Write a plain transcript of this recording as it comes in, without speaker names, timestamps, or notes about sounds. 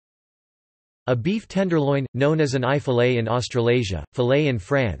A beef tenderloin, known as an eye fillet in Australasia, fillet in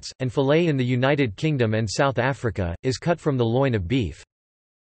France, and fillet in the United Kingdom and South Africa, is cut from the loin of beef.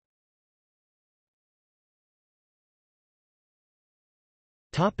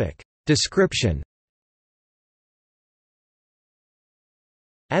 Description.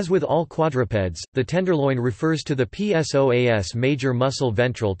 As with all quadrupeds, the tenderloin refers to the psoas major muscle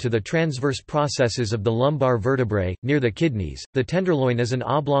ventral to the transverse processes of the lumbar vertebrae, near the kidneys. The tenderloin is an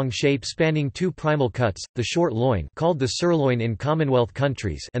oblong shape spanning two primal cuts, the short loin called the sirloin in Commonwealth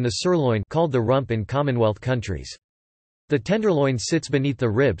countries and the sirloin called the rump in Commonwealth countries. The tenderloin sits beneath the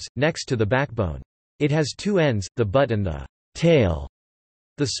ribs, next to the backbone. It has two ends, the butt and the tail.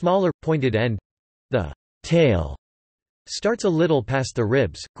 The smaller, pointed end, the tail, starts a little past the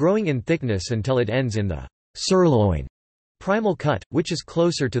ribs, growing in thickness until it ends in the sirloin primal cut, which is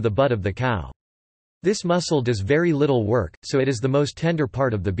closer to the butt of the cow. This muscle does very little work, so it is the most tender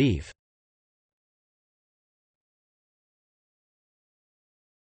part of the beef.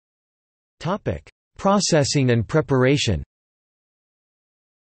 Processing and preparation.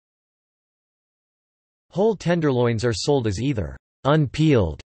 Whole tenderloins are sold as either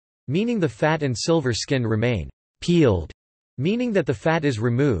unpeeled, meaning the fat and silver skin remain, peeled, meaning that the fat is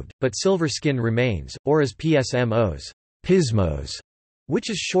removed, but silver skin remains, or as PSMOs, pismos, which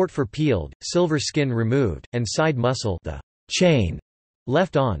is short for peeled, silver skin removed, and side muscle, the chain,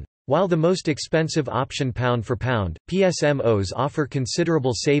 left on. While the most expensive option pound for pound, PSMOs offer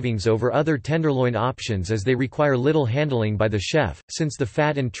considerable savings over other tenderloin options as they require little handling by the chef, since the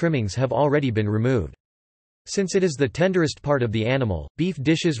fat and trimmings have already been removed. Since it is the tenderest part of the animal, beef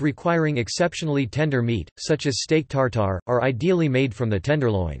dishes requiring exceptionally tender meat, such as steak tartare, are ideally made from the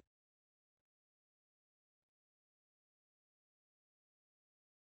tenderloin.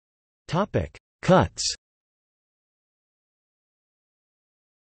 Cuts.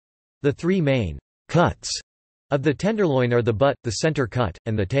 The three main cuts of the tenderloin are the butt, the center cut,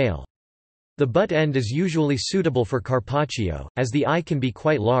 and the tail. The butt end is usually suitable for carpaccio, as the eye can be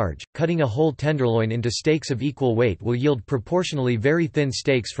quite large. Cutting a whole tenderloin into steaks of equal weight will yield proportionally very thin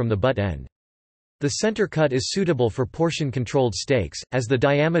steaks from the butt end. The center cut is suitable for portion-controlled steaks, as the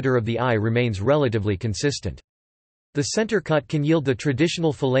diameter of the eye remains relatively consistent. The center cut can yield the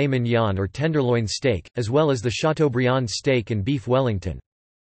traditional filet mignon or tenderloin steak, as well as the Chateaubriand steak and beef Wellington.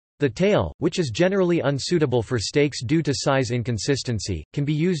 The tail, which is generally unsuitable for steaks due to size inconsistency, can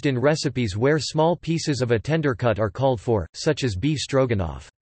be used in recipes where small pieces of a tender cut are called for, such as beef stroganoff.